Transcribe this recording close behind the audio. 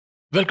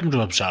Welcome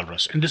to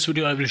Observers. In this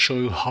video, I will show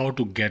you how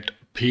to get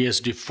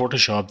PSD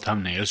Photoshop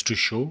thumbnails to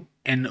show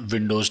in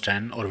Windows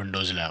 10 or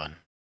Windows 11.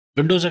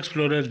 Windows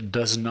Explorer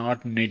does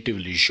not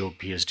natively show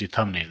PSD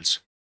thumbnails.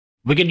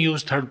 We can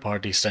use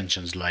third-party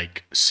extensions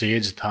like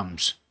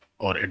SageThumbs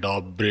or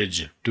Adobe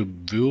Bridge to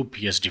view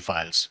PSD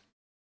files.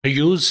 To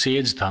use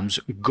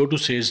SageThumbs, go to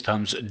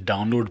SageThumbs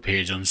download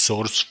page on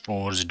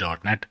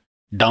sourceforge.net,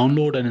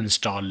 download and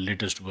install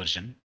latest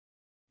version.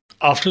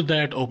 After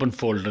that, open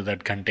folder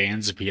that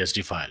contains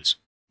PSD files.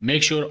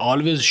 Make sure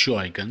always show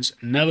icons,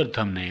 never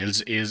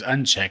thumbnails is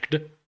unchecked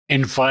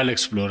in File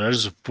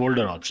Explorer's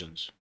folder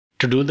options.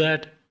 To do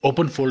that,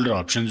 open folder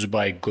options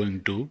by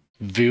going to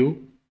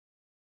View,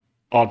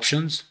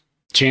 Options,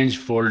 Change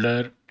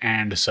Folder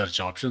and Search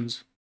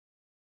Options.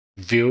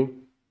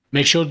 View.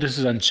 Make sure this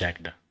is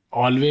unchecked.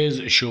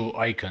 Always show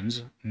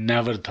icons,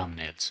 never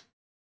thumbnails.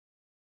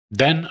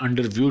 Then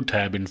under View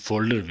tab in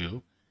Folder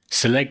View,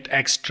 select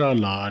extra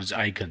large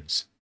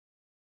icons.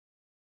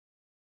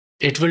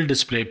 It will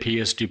display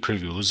PSD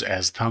previews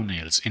as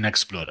thumbnails in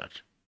Explorer.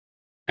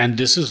 And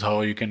this is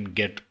how you can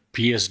get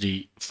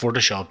PSD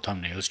Photoshop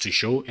thumbnails to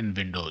show in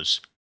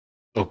Windows.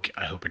 Okay,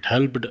 I hope it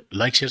helped.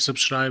 Like, share,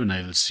 subscribe, and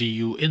I will see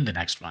you in the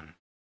next one.